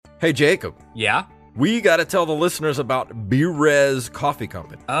Hey, Jacob, Yeah? we got to tell the listeners about B-Rez Coffee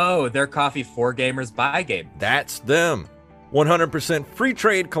Company. Oh, they're coffee for gamers by game. That's them. 100% free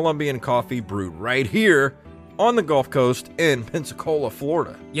trade Colombian coffee brewed right here on the Gulf Coast in Pensacola,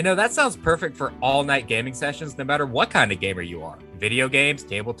 Florida. You know, that sounds perfect for all-night gaming sessions, no matter what kind of gamer you are. Video games,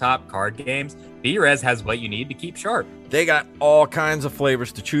 tabletop, card games, B-Rez has what you need to keep sharp. They got all kinds of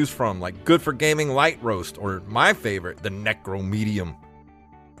flavors to choose from, like good for gaming light roast, or my favorite, the Necro Medium.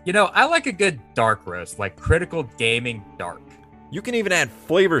 You know, I like a good dark roast, like Critical Gaming Dark. You can even add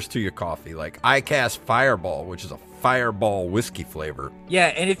flavors to your coffee, like ICAST Fireball, which is a fireball whiskey flavor. Yeah,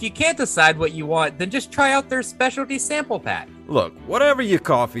 and if you can't decide what you want, then just try out their specialty sample pack. Look, whatever your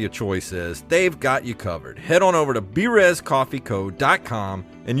coffee of choice is, they've got you covered. Head on over to brezcoffeeco.com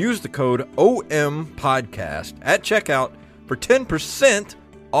and use the code OMPodcast at checkout for 10%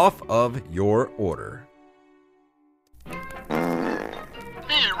 off of your order.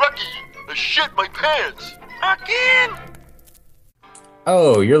 Hey, Rocky, I shit my pants. Again?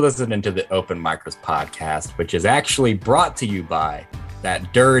 Oh, you're listening to the Open Micros podcast, which is actually brought to you by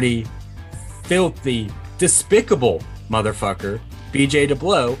that dirty, filthy, despicable motherfucker, BJ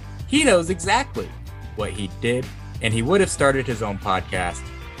DeBlow. He knows exactly what he did, and he would have started his own podcast,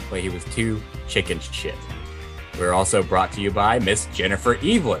 but he was too chicken shit. We're also brought to you by Miss Jennifer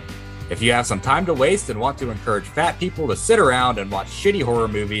Evelyn. If you have some time to waste and want to encourage fat people to sit around and watch shitty horror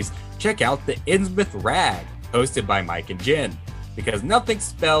movies, check out the Innsmouth Rag, hosted by Mike and Jen. Because nothing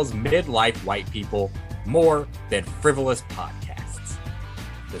spells midlife white people more than frivolous podcasts.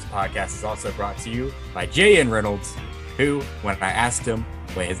 This podcast is also brought to you by J.N. Reynolds, who, when I asked him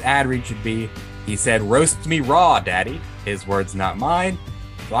what his ad read should be, he said, "Roast me raw, daddy." His words, not mine.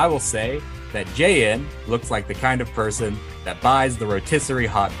 So I will say that J.N. looks like the kind of person that buys the rotisserie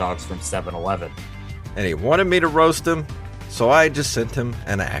hot dogs from 7-Eleven. And he wanted me to roast him, so I just sent him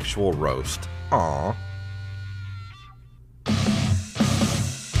an actual roast. Aww.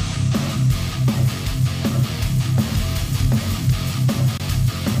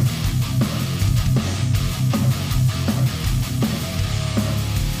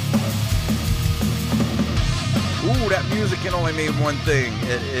 That music can only mean one thing.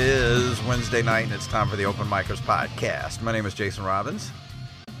 It is Wednesday night, and it's time for the Open Micros podcast. My name is Jason Robbins.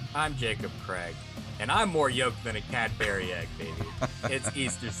 I'm Jacob Craig, and I'm more yoked than a Cadbury egg, baby. It's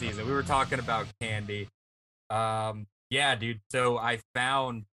Easter season. We were talking about candy. Yeah, dude. So I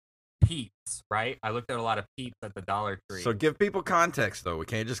found Peeps, right? I looked at a lot of Peeps at the Dollar Tree. So give people context, though. We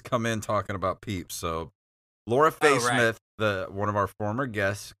can't just come in talking about Peeps. So Laura Faye Smith, one of our former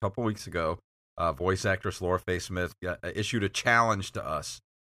guests a couple weeks ago, voice actress Laura Faye Smith issued a challenge to us.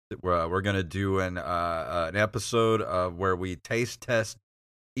 We're going to do an episode of where we taste test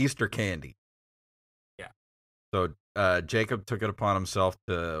Easter candy. Yeah. So Jacob took it upon himself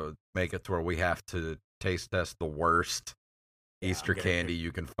to make it to where we have to taste test the worst Easter candy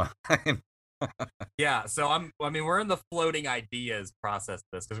you can find. Yeah. So we're in the floating ideas process of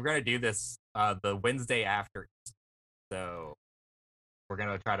this because we're going to do this the Wednesday after Easter. So we're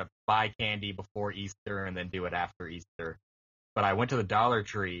going to try to buy candy before Easter and then do it after Easter. But I went to the Dollar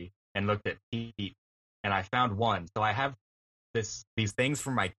Tree and looked at Peeps, and I found one. So I have these things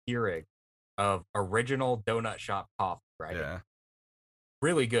from my Keurig of original donut shop coffee, right? Yeah.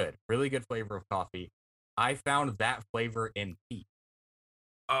 Really good flavor of coffee. I found that flavor in Peeps.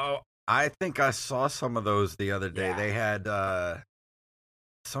 Oh, I think I saw some of those the other day. Yeah. They had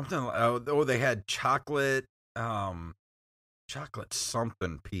something. They had chocolate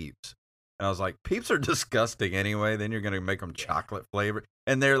something Peeps. And I was like, Peeps are disgusting anyway. Then you're going to make them chocolate flavored.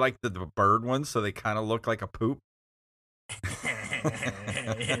 And they're like the bird ones, so they kind of look like a poop.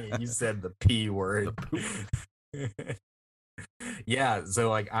 You said the P word. The poop. Yeah, so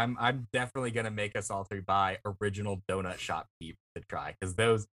like I'm definitely going to make us all three buy original donut shop Peeps to try. Because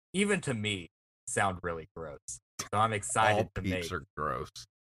those, even to me, sound really gross. So I'm excited All to make. Peeps are gross.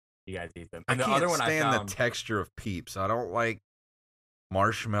 You guys eat them. I And the can't other one stand I found, the texture of Peeps. I don't like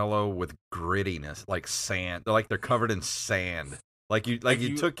marshmallow with grittiness, like sand. They're covered in sand. Like you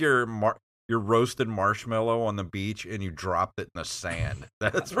took your roasted marshmallow on the beach and you dropped it in the sand.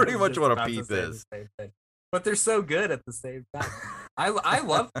 That's pretty much what a Peep is. But they're so good at the same time. I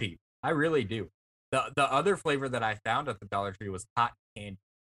love Peeps. I really do. The other flavor that I found at the Dollar Tree was hot candy.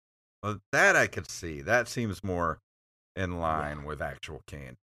 Well, that I could see. That seems more in line with actual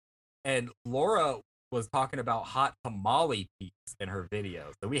candy. And Laura was talking about hot tamale Peeps in her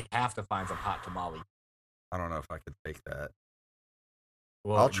video, so we have to find some hot tamale. I don't know if I could take that.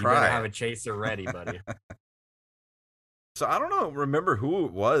 Well, I'll you try. better have a chaser ready, buddy. So I don't remember who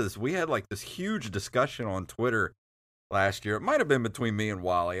it was. We had like this huge discussion on Twitter last year. It might have been between me and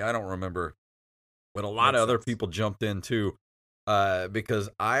Wally. I don't remember. But a lot of other people jumped in too, because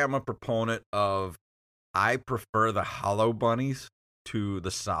I am a proponent of, I prefer the hollow bunnies to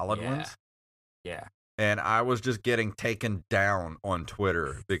the solid ones. Yeah. And I was just getting taken down on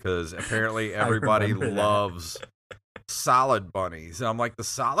Twitter because apparently everybody loves solid bunnies. And I'm like, the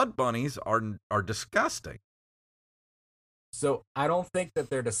solid bunnies are disgusting. So I don't think that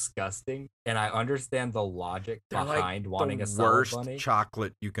they're disgusting, and I understand the logic behind wanting a solid bunny. Worst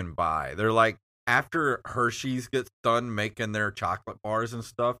chocolate you can buy. They're like, after Hershey's gets done making their chocolate bars and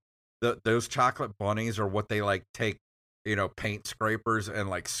stuff, those chocolate bunnies are what they like take, paint scrapers and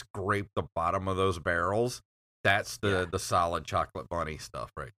like scrape the bottom of those barrels. That's the solid chocolate bunny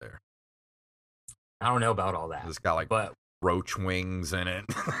stuff right there. I don't know about all that. It's got like roach wings in it.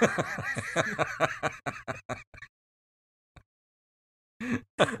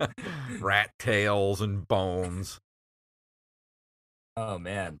 Rat tails and bones. Oh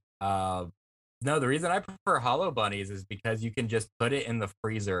man. No, the reason I prefer hollow bunnies is because you can just put it in the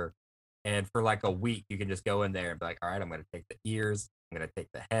freezer, and for like a week you can just go in there and be like, all right, I'm going to take the ears, I'm going to take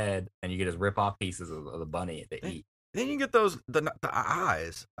the head, and you can just rip off pieces of the bunny to eat. Then you get those the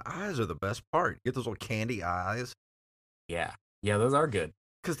eyes. The eyes are the best part. You get those little candy eyes. Yeah, those are good.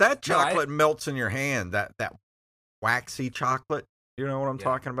 Because that chocolate melts in your hand. That waxy chocolate. You know what I'm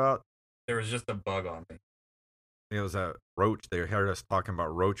talking about? There was just a bug on me. It was a roach. They heard us talking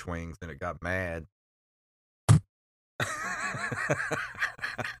about roach wings, and it got mad. I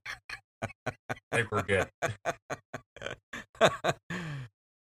think we're good. We're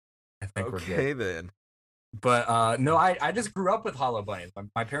good. Okay, then. But no, I just grew up with hollow bunnies.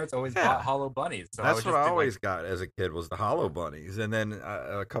 My parents always bought hollow bunnies. So that's what I always got as a kid, was the hollow bunnies. And then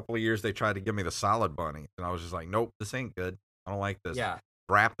a couple of years they tried to give me the solid bunnies, and I was just like, nope, this ain't good. I don't like this. Yeah.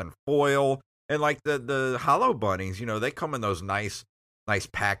 Wrapped in foil. And like the hollow bunnies, they come in those nice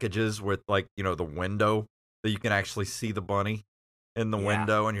packages with like, the window that you can actually see the bunny in the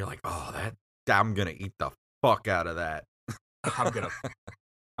window, and you're like, oh, I'm gonna eat the fuck out of that. I'm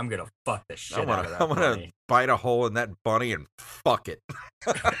gonna fuck the shit out of that. I'm gonna bite a hole in that bunny and fuck it.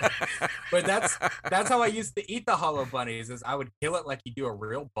 But that's how I used to eat the hollow bunnies. Is I would kill it like you do a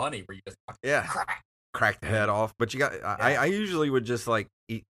real bunny, where you just crack the head off. But you got, I usually would just like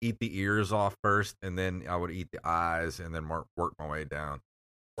eat the ears off first, and then I would eat the eyes, and then work my way down.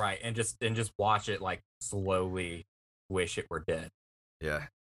 Right, and just watch it like slowly wish it were dead. Yeah.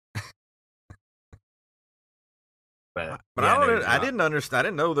 But I didn't understand. I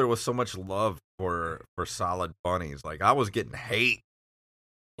didn't know there was so much love for solid bunnies. Like, I was getting hate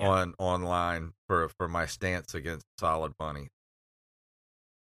online for my stance against solid bunnies.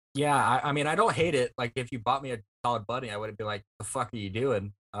 Yeah, I mean, I don't hate it. Like, if you bought me a solid bunny, I wouldn't be like, the fuck are you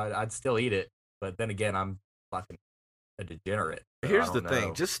doing? I'd still eat it. But then again, I'm fucking a degenerate. So here's the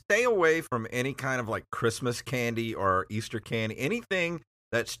thing. Just stay away from any kind of like Christmas candy or Easter candy. Anything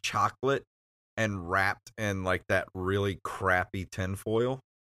that's chocolate and wrapped in like that really crappy tinfoil.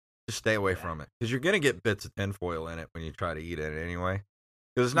 Just stay away from it. Because you're going to get bits of tinfoil in it when you try to eat it anyway.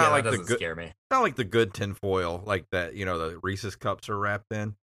 Because it's not like the good, scare me. It's not like the good tinfoil like that, the Reese's cups are wrapped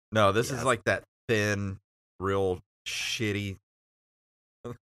in. No, this is like that thin, real shitty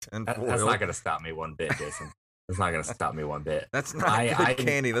tinfoil. That's not going to stop me one bit, Jason. That's not going to stop me one bit. That's not good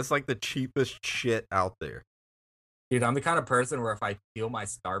candy. That's like the cheapest shit out there. Dude, I'm the kind of person where if I peel my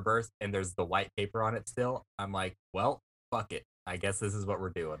Starburst and there's the white paper on it still, I'm like, well, fuck it. I guess this is what we're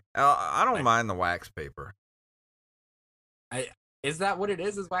doing. I don't mind the wax paper. Is that what it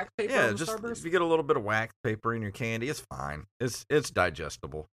is? Is wax paper? Yeah, just Starburst? If you get a little bit of wax paper in your candy, it's fine. It's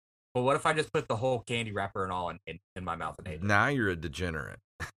digestible. Well, what if I just put the whole candy wrapper and all in my mouth and ate it? Now you're a degenerate.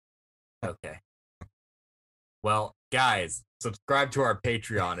 Okay. Well, guys, subscribe to our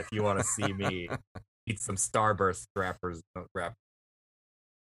Patreon if you want to see me eat some Starburst wrappers.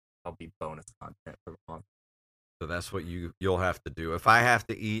 I'll be bonus content for the month. So that's what you'll have to do. If I have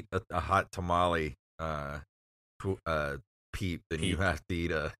to eat a hot tamale peep, then you have to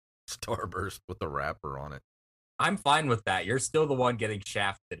eat a Starburst with the wrapper on it. I'm fine with that. You're still the one getting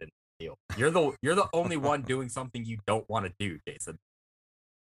shafted in the deal. You're the only one doing something you don't want to do, Jason.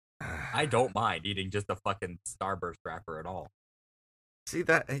 I don't mind eating just a fucking Starburst wrapper at all. See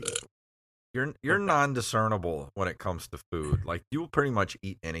that you're non-discernible when it comes to food. Like, you'll pretty much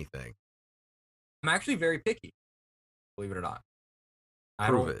eat anything. I'm actually very picky, believe it or not. I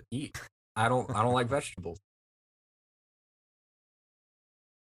don't eat. I don't like vegetables.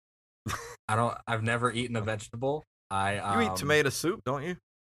 I've never eaten a vegetable. You eat tomato soup, don't you?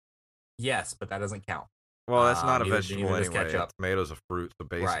 Yes, but that doesn't count. Well, that's not a vegetable anyway. Tomato's a fruit, so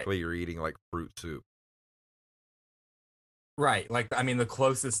basically you're eating like fruit soup. Right. Like, I mean, the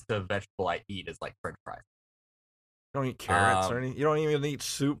closest to vegetable I eat is like French fries. You don't eat carrots or anything? You don't even eat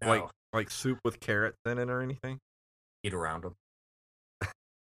soup, No. like soup with carrots in it or anything? Eat around them.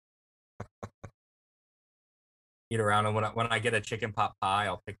 Eat around them. When I get a chicken pot pie,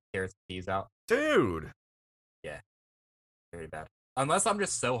 I'll pick the carrots and peas out. Dude. Yeah. Very bad. Unless I'm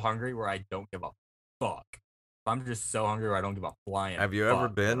just so hungry where I don't give a fuck. If I'm just so hungry where I don't give a flying Have you ever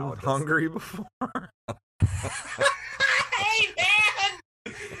been hungry before? Hey,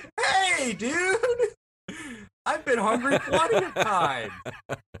 man! Hey, dude! I've been hungry plenty of times.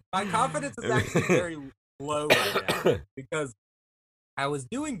 My confidence is actually very low right now because I was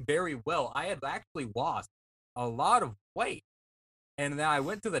doing very well. I had actually lost a lot of weight. And then I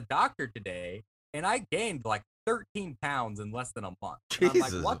went to the doctor today and I gained like 13 pounds in less than a month. I'm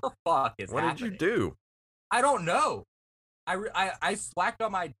like, what the fuck is happening? What did you do? I don't know. I slacked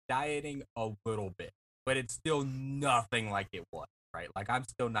on my dieting a little bit, but it's still nothing like it was, right? Like I'm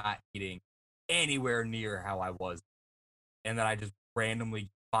still not eating anywhere near how I was. And then I just randomly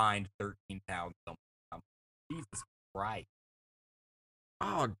find 13 pounds somewhere. I'm like, Jesus Christ.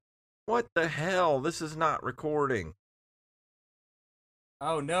 Oh, what the hell? This is not recording.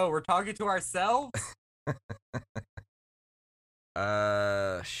 Oh no, we're talking to ourselves?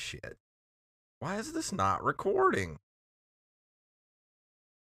 Shit. Why is this not recording?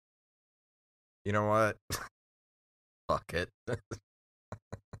 You know what? Fuck it. All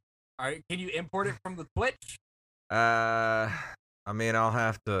right, can you import it from the Twitch? I mean, I'll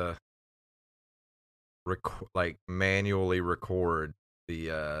have to manually record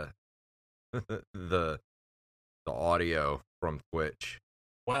the the audio from Twitch.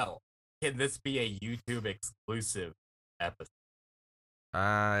 Well, can this be a YouTube exclusive episode?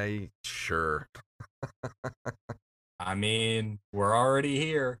 Sure. I mean, we're already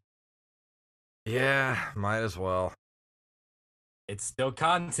here. Yeah, might as well. It's still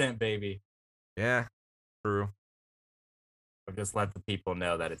content, baby. Yeah, true. I'll just let the people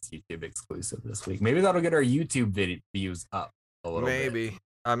know that it's YouTube exclusive this week. Maybe that'll get our YouTube views up a little bit. Maybe.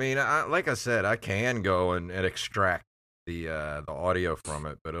 I mean, like I said, I can go and extract the audio from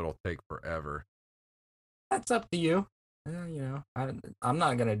it, but it'll take forever. That's up to you. You know, I'm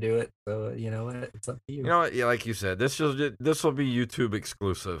not gonna do it, so you know what? It's up to you. You know what? Yeah, like you said, this will be YouTube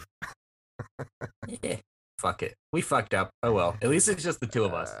exclusive. Yeah, fuck it. We fucked up. Oh well. At least it's just the two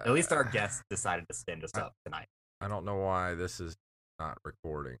of us. At least our guests decided to stand us up tonight. I don't know why this is not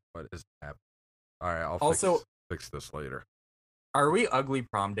recording. What is happening? All right, I'll fix this later. Are we ugly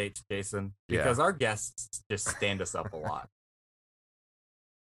prom dates, Jason? Because our guests just stand us up a lot.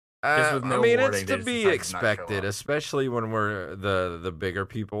 I mean, it's to be expected, especially when we're the bigger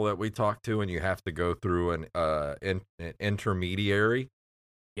people that we talk to, and you have to go through an intermediary.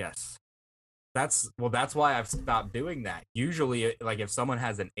 Yes, that's why I've stopped doing that. Usually, like if someone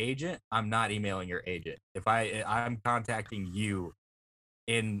has an agent, I'm not emailing your agent. If I'm contacting you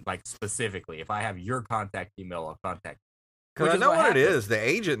in like specifically, if I have your contact email, I'll contact. Because I know what it is. The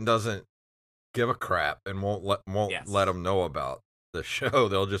agent doesn't give a crap and won't let them know about the show.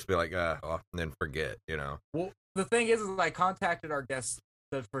 They'll just be like, and then forget, you know. Well, the thing is I contacted our guest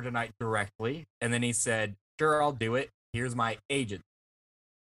for tonight directly, and then he said, "Sure, I'll do it. Here's my agent."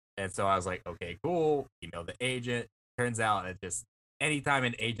 And so I was like, "Okay, cool." Email the agent. Turns out it just anytime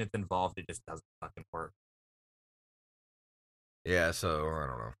an agent's involved, it just doesn't fucking work. Yeah, so I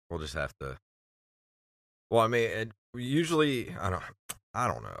don't know. We'll just have to. Well, I mean, usually I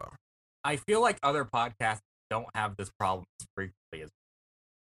don't know. I feel like other podcasts don't have this problem as frequently as.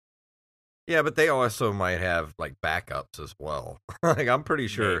 Yeah, but they also might have like backups as well. Like I'm pretty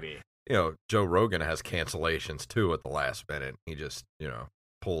sure, Maybe. You know, Joe Rogan has cancellations too at the last minute. He just, you know,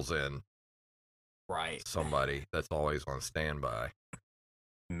 pulls in somebody that's always on standby.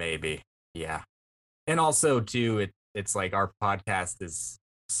 Maybe, yeah. And also too, it's like our podcast is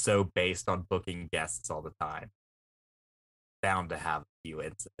so based on booking guests all the time. Bound to have a few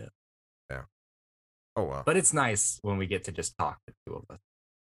incidents. Yeah. Oh well. But it's nice when we get to just talk to two of us.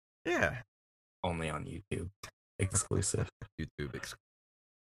 Yeah. Only on YouTube. Exclusive. YouTube exclusive.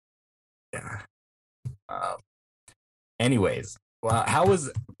 Yeah. Anyways, how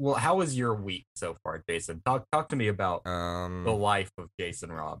was your week so far, Jason? Talk to me about the life of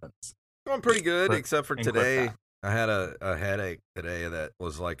Jason Robbins. Going pretty good, except for today. I had a headache today that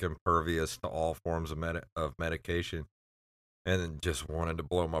was like impervious to all forms of medication, and just wanted to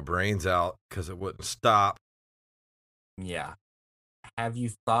blow my brains out because it wouldn't stop. Yeah. Have you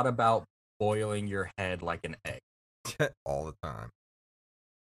thought about boiling your head like an egg? All the time.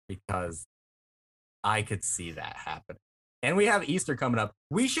 Because I could see that happening. And we have Easter coming up.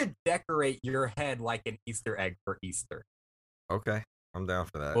 We should decorate your head like an Easter egg for Easter. Okay, I'm down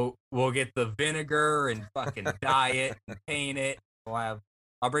for that. We'll get the vinegar and fucking dye it and paint it. I'll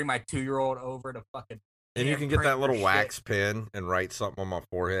bring my 2-year-old over to fucking. And you can get that little wax shit. pen and write something on my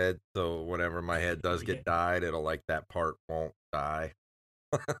forehead. So whenever my head does get dyed, it'll like that part won't die.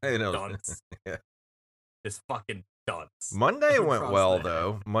 Dunce. Yeah. Just fucking dunce. Monday went well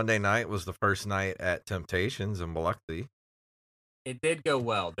though. Monday night was the first night at Temptations in Biloxi. It did go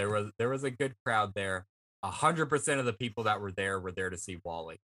well. There was a good crowd there. 100% of the people that were there to see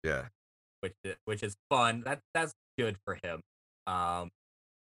Wally. Yeah. Which is fun. That's good for him.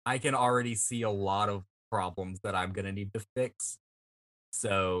 I can already see a lot of problems that I'm gonna need to fix.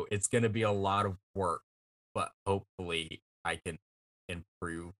 So it's gonna be a lot of work, but hopefully I can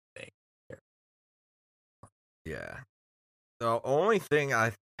improve things here. Yeah. The only thing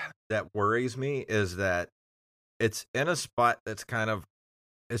that worries me is that it's in a spot that's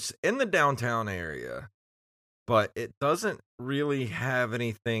it's in the downtown area, but it doesn't really have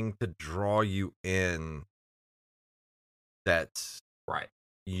anything to draw you in that's right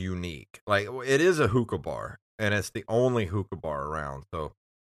unique. Like, it is a hookah bar, and it's the only hookah bar around. So,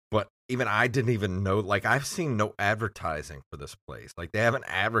 but even I didn't even know. Like, I've seen no advertising for this place. Like, they haven't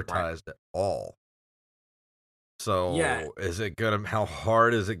advertised at all. So, yeah. How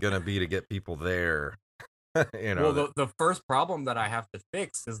hard is it gonna be to get people there? Well, the first problem that I have to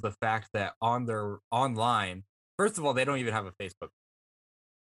fix is the fact that on their online, first of all, they don't even have a Facebook.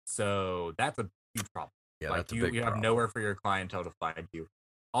 So that's a huge problem. Yeah, like that's a big you have problem. nowhere for your clientele to find you.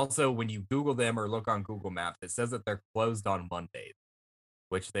 Also, when you Google them or look on Google Maps, it says that they're closed on Mondays,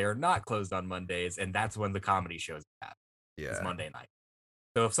 which they are not closed on Mondays, and that's when the comedy shows happen. Yeah, it's Monday night.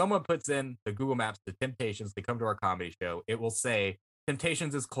 So if someone puts in the Google Maps to Temptations to come to our comedy show, it will say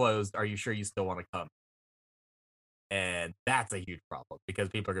Temptations is closed. Are you sure you still want to come? And that's a huge problem because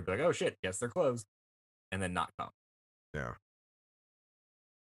people are gonna be like, "Oh shit, yes, they're closed," and then not come. Yeah.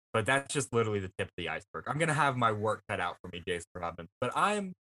 But that's just literally the tip of the iceberg. I'm gonna have my work cut out for me, Jason Robbins, but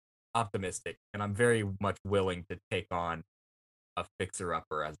I'm optimistic and I'm very much willing to take on a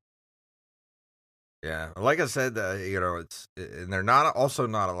fixer-upper as. Yeah, like I said, and they're also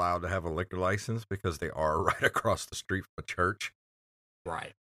not allowed to have a liquor license because they are right across the street from a church.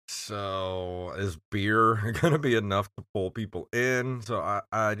 Right. So is beer going to be enough to pull people in? So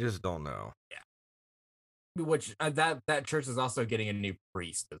I just don't know. Yeah. Which that church is also getting a new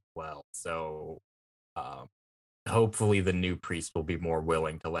priest as well. So hopefully the new priest will be more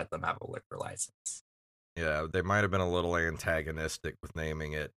willing to let them have a liquor license. Yeah, they might have been a little antagonistic with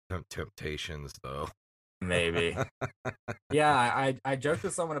naming it Temptations, though. Maybe. Yeah, I joked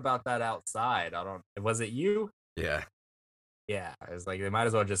with someone about that outside. Was it you? Yeah. Yeah, it's like they might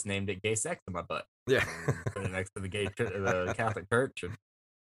as well just named it "Gay Sex in My Butt." Yeah, put it next to the Catholic Church.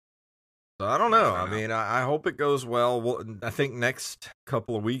 So I don't know. I mean, I hope it goes well. I think next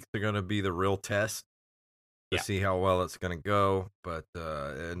couple of weeks are going to be the real test to see how well it's going to go. But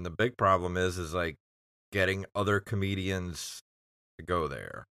and the big problem is like getting other comedians to go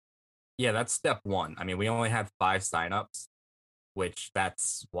there. Yeah, that's step one. I mean, we only had 5 signups, which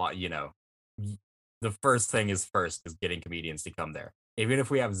that's what the first thing is getting comedians to come there. Even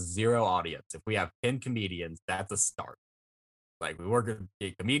if we have 0 audience, if we have 10 comedians, that's a start. Like, we work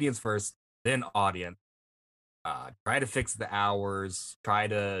with comedians first, then audience. Try to fix the hours. Try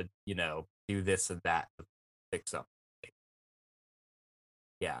to, do this and that to fix up.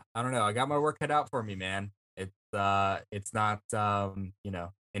 Yeah, I don't know. I got my work cut out for me, man. It's not, it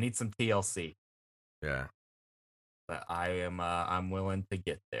needs some TLC. Yeah. But I'm willing to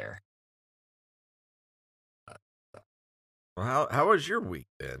get there. Well, how was your week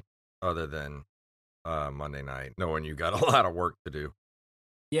then, other than Monday night, knowing you got a lot of work to do?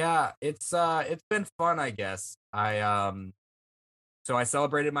 Yeah, it's been fun, I guess. So I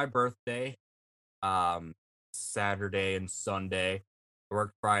celebrated my birthday Saturday and Sunday. I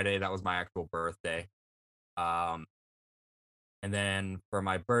worked Friday, that was my actual birthday. And then for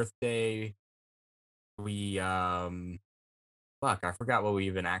my birthday, we I forgot what we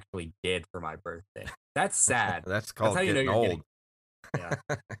even actually did for my birthday. That's sad. That's called getting old. Yeah.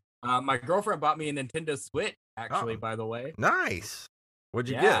 My girlfriend bought me a Nintendo Switch, actually, by the way. Nice. What'd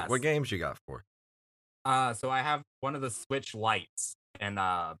you get? What games you got for? So I have one of the Switch Lites, and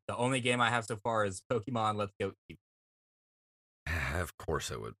the only game I have so far is Pokemon Let's Go Eevee. Of course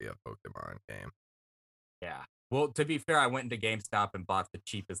it would be a Pokemon game. Yeah. Well, to be fair, I went into GameStop and bought the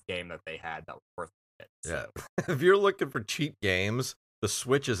cheapest game that they had that was worth it. So. Yeah. If you're looking for cheap games, the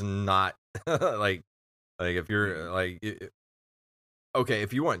Switch is not like if you're like okay,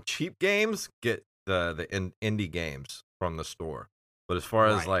 if you want cheap games, get the indie games from the store. But as far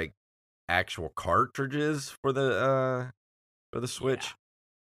as like actual cartridges for the for the Switch.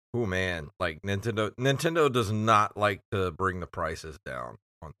 Oh man, like Nintendo does not like to bring the prices down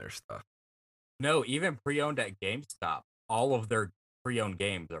on their stuff. No, even pre-owned at GameStop, all of their pre-owned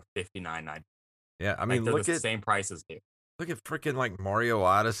games are $59.99. Yeah, I mean, they're look the at same prices here. look at freaking like Mario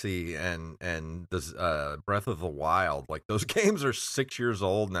Odyssey and this Breath of the Wild. Like those games are 6 years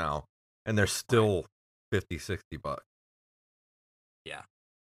old now, and they're still $50-$60. Yeah.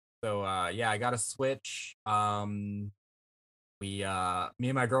 So yeah, I got a Switch. Me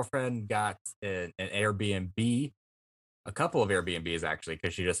and my girlfriend got an Airbnb, a couple of Airbnbs actually,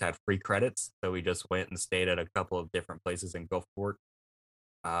 because she just had free credits. So we just went and stayed at a couple of different places in Gulfport.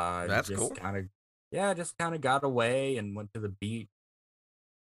 That's just cool. Just kind of got away and went to the beach.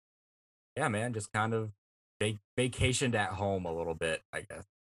 Yeah, man, just kind of vacationed at home a little bit, I guess.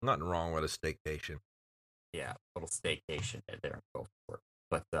 Nothing wrong with a staycation. Yeah, a little staycation there in Gulfport.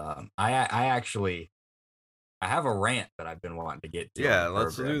 But I actually I have a rant that I've been wanting to get to. Yeah,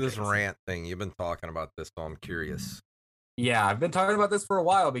 let's do this rant thing. You've been talking about this, so I'm curious. Yeah, I've been talking about this for a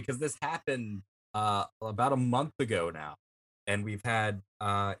while because this happened about a month ago now. And we've had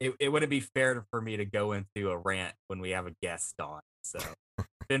it wouldn't be fair for me to go into a rant when we have a guest on. So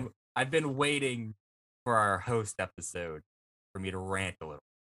I've been waiting for our host episode for me to rant a little.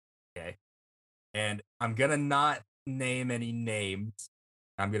 Okay. And I'm gonna not name any names.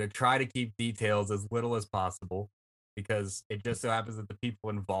 I'm gonna try to keep details as little as possible because it just so happens that the people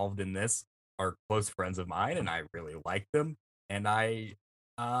involved in this are close friends of mine and I really like them and I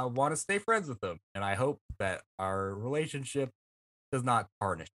want to stay friends with them and I hope that our relationship does not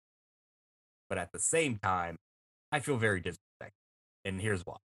tarnish. But at the same time, I feel very disrespected. And here's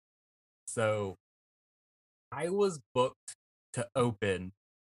why. So I was booked to open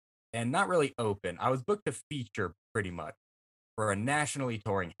and not really open. I was booked to feature pretty much for a nationally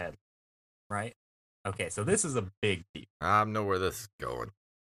touring headline, right? Okay, so this is a big deal. I know where this is going.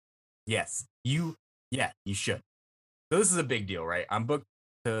 Yes, you should. So this is a big deal, right? I'm booked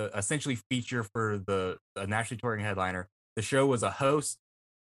to essentially feature for the nationally touring headliner. The show was a host,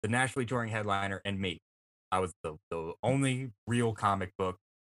 the nationally touring headliner, and me. I was the only real comic book.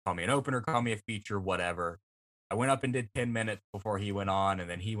 Call me an opener, call me a feature, whatever. I went up and did 10 minutes before he went on, and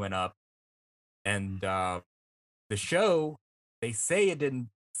then he went up. And the show, they say it didn't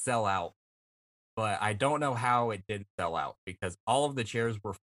sell out, but I don't know how it didn't sell out because all of the chairs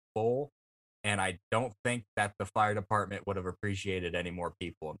were full, and I don't think that the fire department would have appreciated any more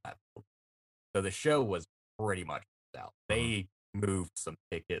people in that building. So the show was pretty much out. They moved some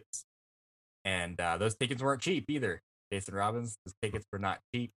tickets, and those tickets weren't cheap either. Jason Robbins, those tickets were not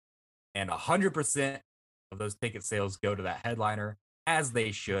cheap, and 100% of those ticket sales go to that headliner, as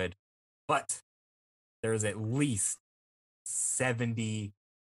they should. But there's at least 70,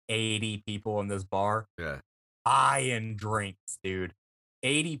 80 people in this bar buying drinks, dude.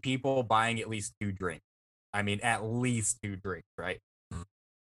 80 people buying at least 2 drinks. I mean, at least 2 drinks, right?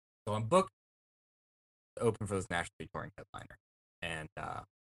 So I'm booked to open for this nationally touring headliner. And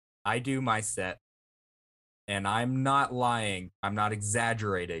I do my set. And I'm not lying. I'm not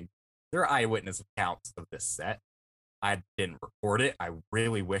exaggerating. There are eyewitness accounts of this set. I didn't record it. I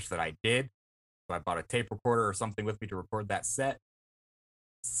really wish that I did. So I bought a tape recorder or something with me to record that set.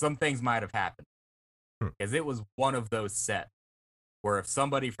 Some things might have happened. Because it was one of those sets where if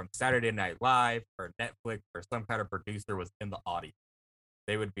somebody from Saturday Night Live or Netflix or some kind of producer was in the audience,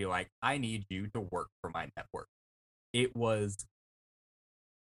 they would be like, I need you to work for my network. It was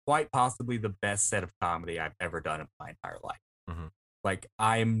quite possibly the best set of comedy I've ever done in my entire life. Like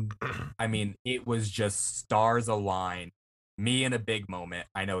I mean, it was just stars aligned, me in a big moment.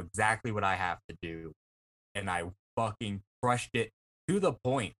 I know exactly what I have to do. And I fucking crushed it to the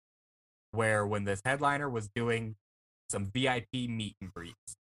point where when this headliner was doing some VIP meet and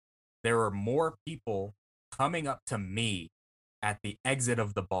greets, there were more people coming up to me at the exit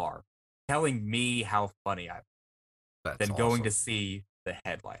of the bar, telling me how funny I was than going to see the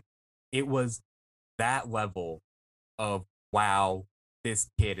headline. It was that level of, wow, this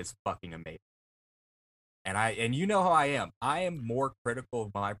kid is fucking amazing. And you know how I am. I am more critical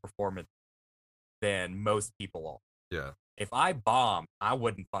of my performance than most people are. Yeah. If I bombed, I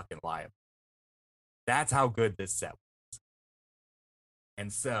wouldn't fucking lie. That's how good this set was.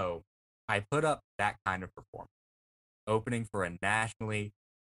 And so I put up that kind of performance, opening for a nationally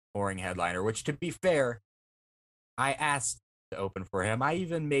touring headliner, which, to be fair, I asked to open for him. I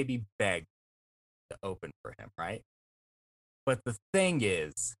even maybe begged to open for him, right? But the thing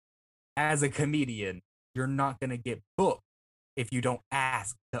is, as a comedian, you're not going to get booked if you don't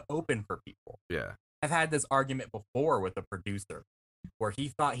ask to open for people. Yeah. I've had this argument before with a producer where he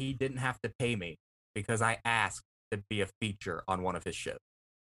thought he didn't have to pay me because I asked to be a feature on one of his shows.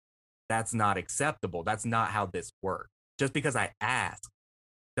 That's not acceptable. That's not how this works. Just because I ask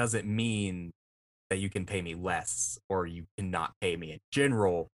doesn't mean that you can pay me less or you cannot pay me. In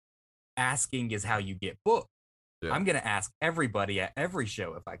general, asking is how you get booked. Yeah. I'm going to ask everybody at every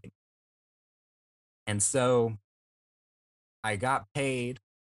show if I can. And so I got paid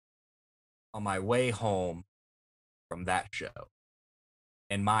on my way home from that show.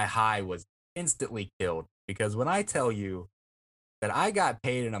 And my high was instantly killed, because when I tell you that I got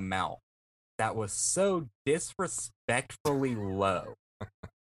paid an amount that was so disrespectfully low,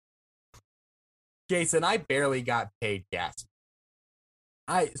 Jason, I barely got paid gas.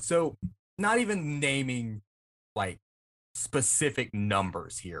 So not even naming like specific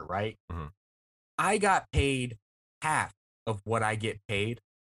numbers here, right? Mm-hmm. I got paid half of what I get paid.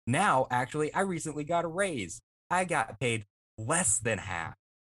 Now, actually, I recently got a raise. I got paid less than half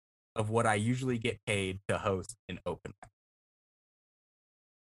of what I usually get paid to host an open mic.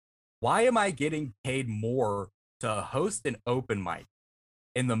 Why am I getting paid more to host an open mic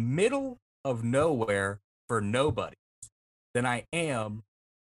in the middle of nowhere for nobody than I am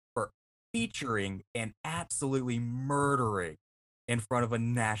for featuring and absolutely murdering in front of a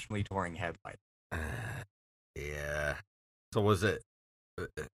nationally touring headliner? Yeah. So was it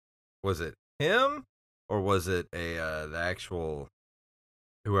him, or was it the actual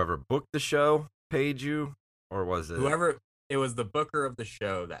whoever booked the show paid you, or was it whoever? It was the booker of the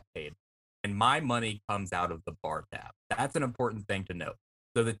show that paid, and my money comes out of the bar tab. That's an important thing to note.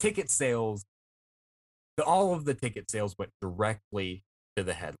 So the ticket sales, all of the ticket sales went directly to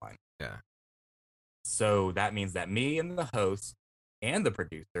the headline. Yeah. So that means that me and the host and the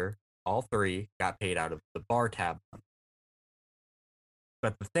producer, all three, got paid out of the bar tab money.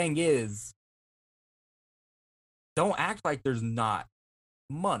 But the thing is, don't act like there's not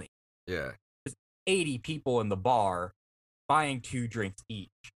money. Yeah. There's 80 people in the bar buying 2 drinks each.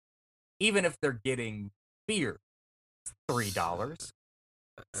 Even if they're getting beer, $3,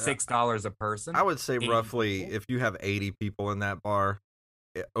 $6 a person. I would say roughly people. If you have 80 people in that bar,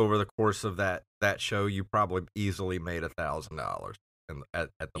 over the course of that show, you probably easily made $1,000 at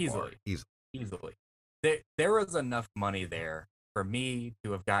the bar. Easily. There was enough money there for me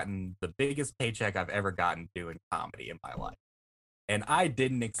to have gotten the biggest paycheck I've ever gotten doing comedy in my life. And I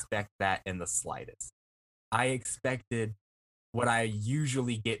didn't expect that in the slightest. I expected what I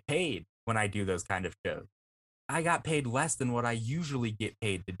usually get paid when I do those kind of shows. I got paid less than what I usually get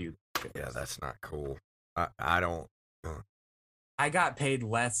paid to do shows. Yeah, that's not cool. I don't. I got paid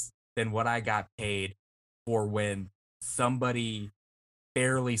less than what I got paid for when somebody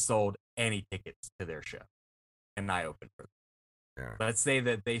barely sold any tickets to their show and I opened for them. Yeah. Let's say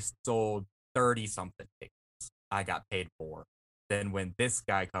that they sold 30 something tickets. I got paid more than when this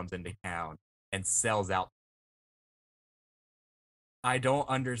guy comes into town and sells out. I don't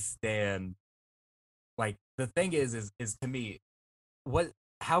understand. Like, the thing is to me,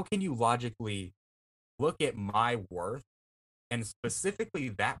 how can you logically look at my worth, and specifically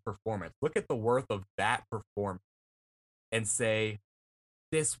that performance, look at the worth of that performance and say,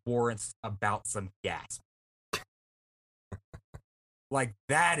 this warrants about some gas? Like,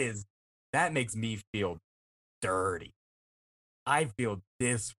 that makes me feel dirty. I feel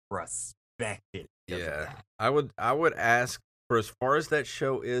disrespected. Yeah. I would ask, for as far as that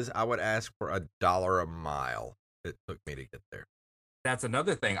show is, I would ask for $1 a mile it took me to get there. That's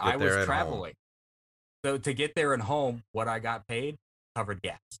another thing. I was traveling. So to get there and home, what I got paid covered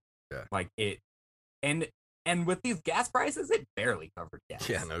gas. Yeah. Like it, and with these gas prices, it barely covered gas.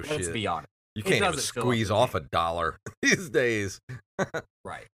 Yeah, no shit. Let's be honest. You can't even squeeze off $1 these days.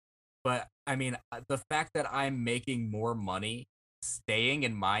 Right. But I mean, the fact that I'm making more money staying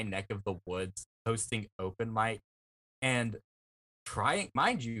in my neck of the woods, hosting open mic, and trying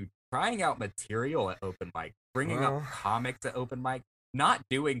out material at open mic, bringing up comics at open mic, not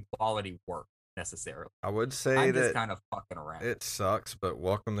doing quality work necessarily. I would say I'm just kind of fucking around. It sucks, but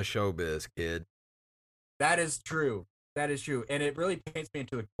welcome to showbiz, kid. That is true. That is true. And it really paints me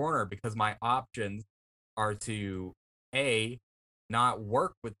into a corner, because my options are to not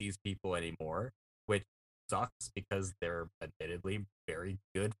work with these people anymore, which sucks because they're admittedly very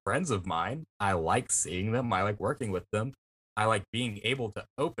good friends of mine. I like seeing them. I like working with them. I like being able to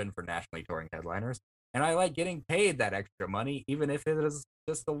open for nationally touring headliners. And I like getting paid that extra money, even if it is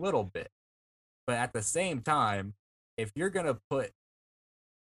just a little bit. But at the same time, if you're going to put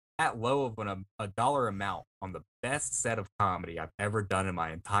that low of a dollar amount on the best set of comedy I've ever done in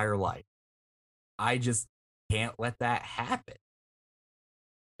my entire life, I just can't let that happen.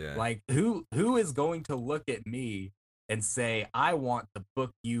 Yeah. Like, who is going to look at me and say, I want to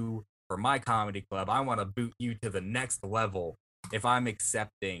book you for my comedy club, I want to boot you to the next level if I'm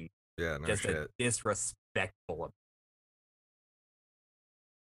accepting just a disrespectful.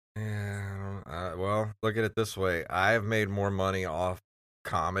 Yeah, well, look at it this way. I've made more money off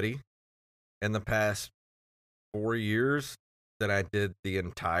comedy in the past 4 years than I did the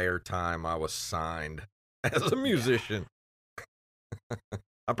entire time I was signed as a musician.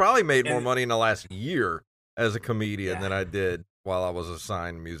 I probably made more money in the last year as a comedian than I did while I was a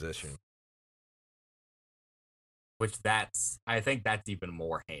signed musician. Which I think that's even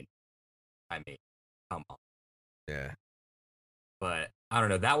more heinous. I mean, come on. Yeah. But I don't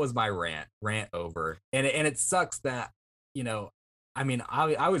know. That was my rant over. And it sucks that, I mean,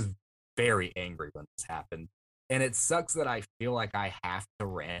 I was very angry when this happened. And it sucks that I feel like I have to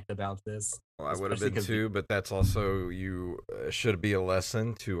rant about this. Well, I would have been too, but that's also, should be a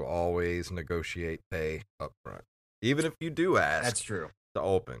lesson to always negotiate pay up front. Even if you do ask. That's true. To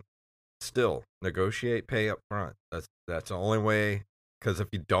open. Still, negotiate pay up front. That's the only way. Because if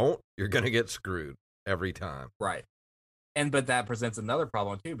you don't, you're going to get screwed every time. Right. But that presents another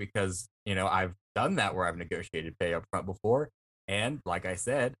problem too, because, I've done that where I've negotiated pay up front before. And like I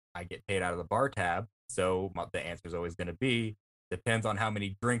said, I get paid out of the bar tab. So the answer is always going to be, depends on how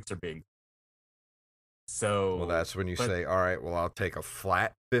many drinks are being. So. Well, that's when you say, all right, well, I'll take a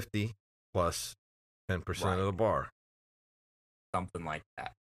flat 50 plus 10% of the bar. Something like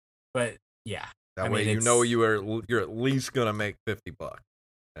that. But yeah. That way, you're at least going to make $50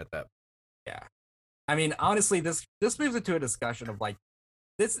 at that. Yeah. I mean, honestly, this moves into a discussion of like,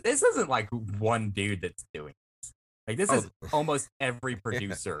 this isn't like one dude that's doing this. Like, this is almost every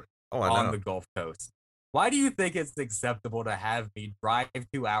producer on the Gulf Coast. Why do you think it's acceptable to have me drive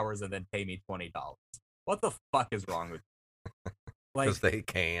 2 hours and then pay me $20? What the fuck is wrong with you? Like, because they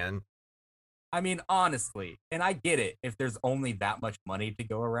can. I mean, honestly, and I get it if there's only that much money to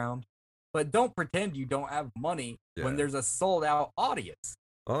go around, but don't pretend you don't have money when there's a sold out audience.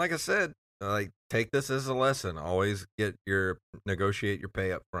 Well, like I said, take this as a lesson. Always negotiate your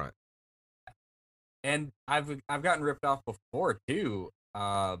pay up front. And I've gotten ripped off before too.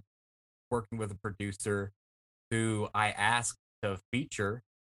 Working with a producer who I asked to feature,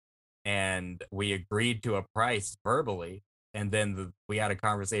 and we agreed to a price verbally, and then we had a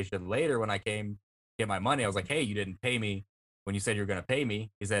conversation later when I came get my money. I was like, "Hey, you didn't pay me when you said you were going to pay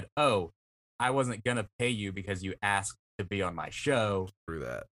me." He said, "Oh, I wasn't going to pay you because you asked to be on my show." Through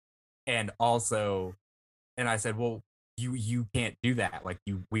that. And also, and I said, "Well, you can't do that. Like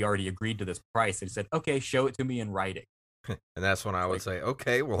we already agreed to this price." And he said, "Okay, show it to me in writing." And that's when I would say,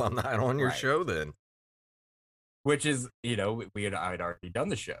 "Okay, well, I'm not on your show then." Which is, I'd already done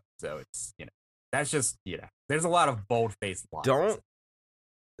the show, so it's, that's just, there's a lot of bold-faced lies.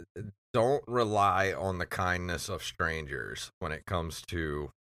 Don't rely on the kindness of strangers when it comes to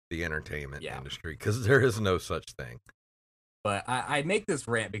the entertainment industry, because there is no such thing. But I make this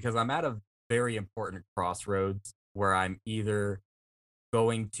rant because I'm at a very important crossroads where I'm either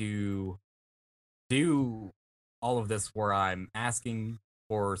going to do all of this where I'm asking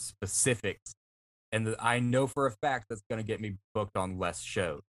for specifics, and I know for a fact that's going to get me booked on less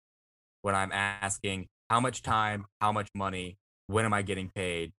shows. When I'm asking how much time, how much money, when am I getting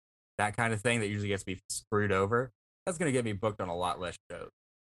paid, that kind of thing that usually gets me screwed over, that's going to get me booked on a lot less shows.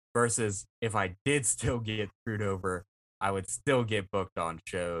 Versus if I did still get screwed over, I would still get booked on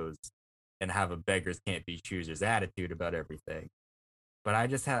shows and have a beggars can't be choosers attitude about everything. But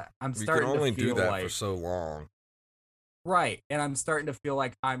I'm starting to feel like... You can only do that for so long. Right. And I'm starting to feel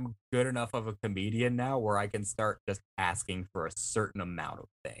like I'm good enough of a comedian now where I can start just asking for a certain amount of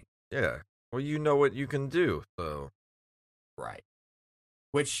things. Yeah. Well, you know what you can do, so. Right.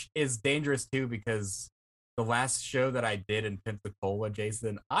 Which is dangerous too, because the last show that I did in Pensacola,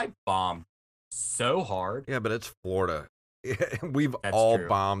 Jason, I bombed so hard. Yeah, but it's Florida. We've all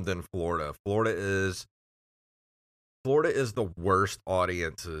bombed in Florida. Florida is the worst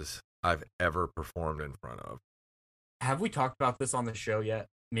audiences I've ever performed in front of. Have we talked about this on the show yet?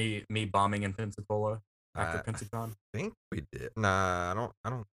 Me bombing in Pensacola after Pensacon? I think we did. Nah, I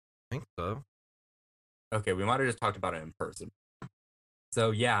don't think so. Okay, we might have just talked about it in person. So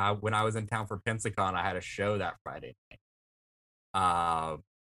yeah, when I was in town for Pensacon, I had a show that Friday night.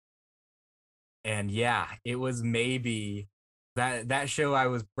 And yeah, it was maybe that show I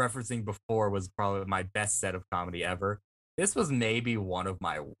was referencing before was probably my best set of comedy ever. This was maybe one of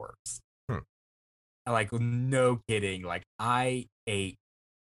my worst. Like, no kidding. Like, I ate.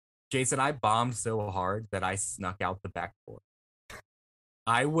 Jason, I bombed so hard that I snuck out the back door.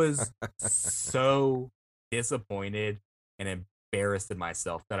 I was so disappointed and embarrassed in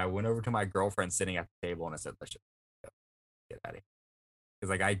myself that I went over to my girlfriend sitting at the table and I said, "Let's just go. Get out of here." because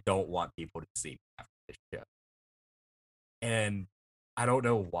like I don't want people to see me after this show. And I don't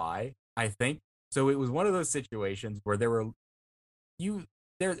know why. I think so. It was one of those situations where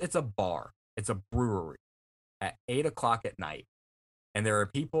it's a bar, it's a brewery at 8 o'clock at night, and there are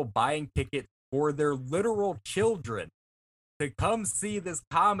people buying tickets for their literal children to come see this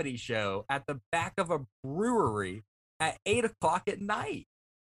comedy show at the back of a brewery at 8 o'clock at night.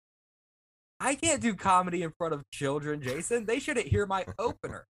 I can't do comedy in front of children, Jason. They shouldn't hear my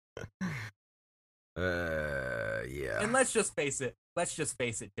opener. Yeah. And let's just face it,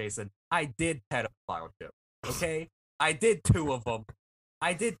 Jason. I did pedophile jokes, okay? I did 2 of them.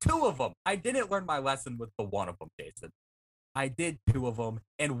 I didn't learn my lesson with the one of them, Jason. I did 2 of them,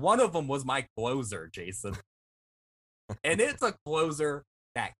 and one of them was my closer, Jason. And it's a closer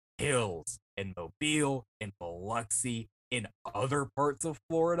that kills in Mobile, in Biloxi, in other parts of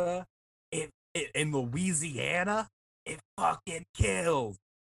Florida, in Louisiana. It fucking kills.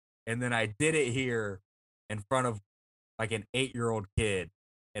 And then I did it here in front of like an 8-year-old kid,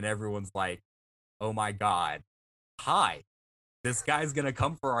 and everyone's like, "Oh my God, hi, this guy's gonna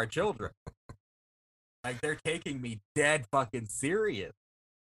come for our children." Like they're taking me dead fucking serious.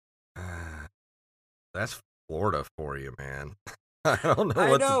 That's Florida for you, man. I don't know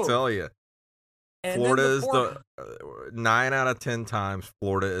what to tell you. And Florida is the 9 out of 10 times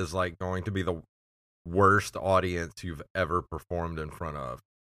Florida is like going to be the worst audience you've ever performed in front of.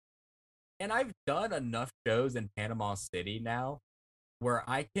 And I've done enough shows in Panama City now where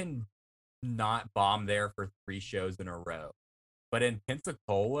I can not bomb there for 3 shows in a row. But in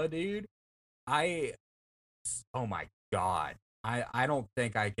Pensacola, dude, oh my God, I don't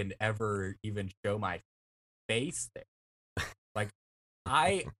think I can ever even show my face there. Like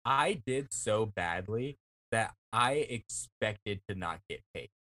I did so badly that I expected to not get paid.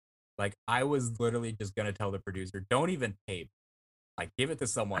 Like I was literally just gonna tell the producer, don't even pay me. Like give it to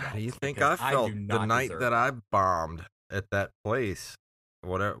someone else. Do you think I felt the night that I bombed at that place?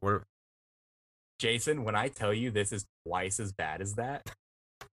 Whatever. Jason, when I tell you this is twice as bad as that,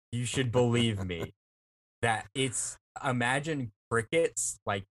 you should believe me that it's, imagine crickets,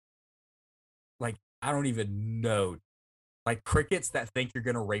 like I don't even know, like crickets that think you're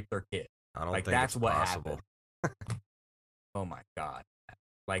gonna rape their kid. I don't like think that's it's what possible. happened. Oh my God.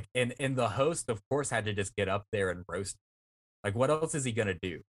 Like and the host of course had to just get up there and roast. Like what else is he gonna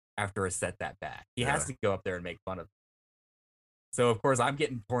do after a set that bad? He has to go up there and make fun of them. So of course I'm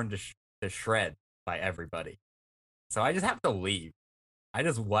getting torn to shreds by everybody. So I just have to leave. I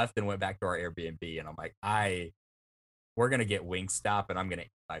just left and went back to our Airbnb, and I'm like, we're gonna get Wingstop, and I'm gonna eat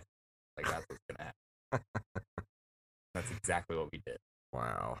like that's what's gonna happen. That's exactly what we did.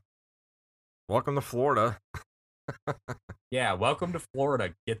 Wow. Welcome to Florida. Yeah, welcome to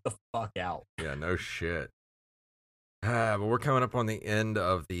Florida. Get the fuck out. Yeah, no shit. But we're coming up on the end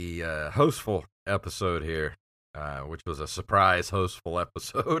of the hostful episode here, which was a surprise hostful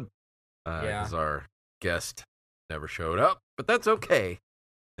episode. Because our guest never showed up, but that's okay.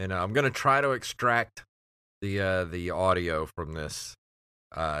 And I'm gonna try to extract the audio from this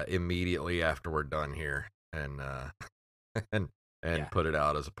immediately after we're done here, and put it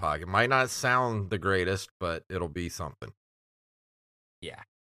out as a podcast. It might not sound the greatest, but it'll be something. Yeah,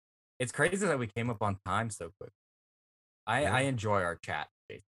 it's crazy that we came up on time so quick. I enjoy our chat.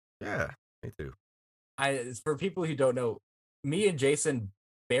 Basically. Yeah, me too. For people who don't know, me and Jason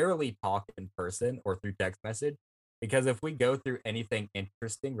barely talk in person or through text message, because if we go through anything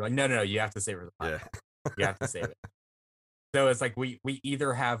interesting, we're like, no, you have to save it for the podcast. Yeah. You have to save it. So it's like we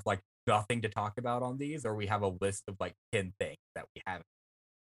either have like nothing to talk about on these, or we have a list of like 10 things that we haven't.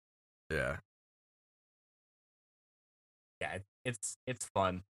 Yeah. Yeah, it's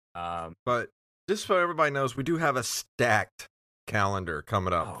fun. But just so everybody knows, we do have a stacked calendar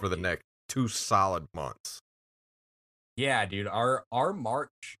coming up for the next 2 solid months. Yeah, dude, our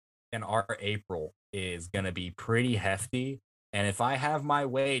March and our April is gonna be pretty hefty, and if I have my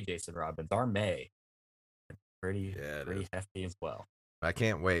way, Jason Robbins, our May, pretty hefty as well. I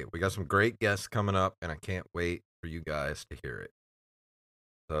can't wait. We got some great guests coming up, and I can't wait for you guys to hear it.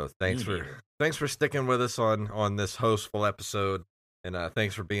 So thanks for sticking with us on this hostful episode, and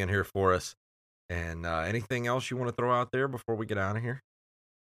thanks for being here for us. And anything else you want to throw out there before we get out of here?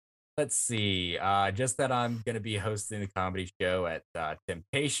 Let's see. Just that I'm going to be hosting the comedy show at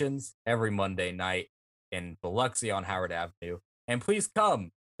Temptations every Monday night in Biloxi on Howard Avenue. And please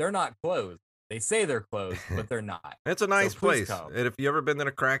come. They're not closed. They say they're closed, but they're not. It's a nice place. And if you ever been to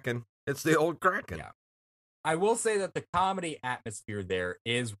the Kraken, it's the old Kraken. Yeah. I will say that the comedy atmosphere there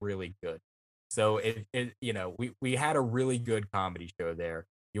is really good. So we had a really good comedy show there.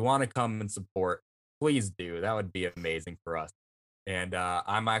 You want to come and support, please do. That would be amazing for us. And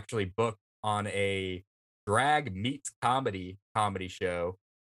I'm actually booked on a drag meets comedy show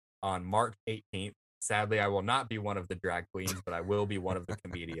on March 18th. Sadly, I will not be one of the drag queens, but I will be one of the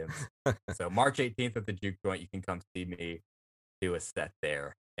comedians. So March 18th at the Juke Joint, you can come see me do a set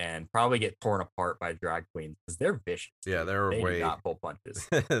there and probably get torn apart by drag queens because they're vicious. Yeah, they do not pull punches.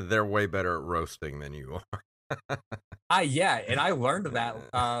 They're way better at roasting than you are. Yeah, and I learned that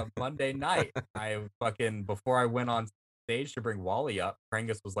Monday night. Before I went on stage to bring Wally up,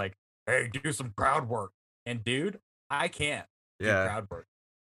 Prangus was like, "Hey, do some crowd work." And dude, I can't do crowd work.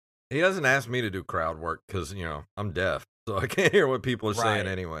 He doesn't ask me to do crowd work because, you know, I'm deaf, so I can't hear what people are saying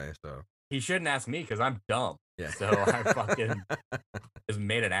anyway. So he shouldn't ask me because I'm dumb. Yeah. So I fucking just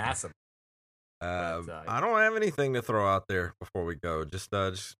made an ass of him. I don't have anything to throw out there before we go. Just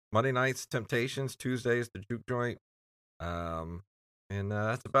Monday nights, Temptations, Tuesdays, the Juke Joint. And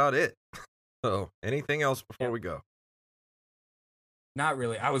that's about it. So anything else before we go? Not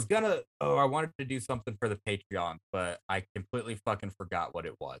really. I wanted to do something for the Patreon, but I completely fucking forgot what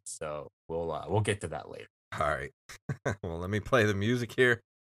it was. So we'll get to that later. All right. Well, let me play the music here. If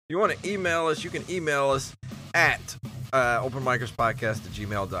you want to email us, you can email us at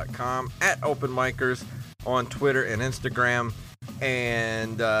openmikerspodcast@gmail.com, at openmikers on Twitter and Instagram,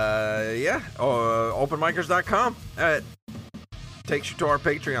 and openmikers.com. Takes you to our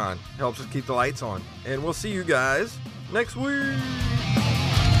Patreon. Helps us keep the lights on. And we'll see you guys next week.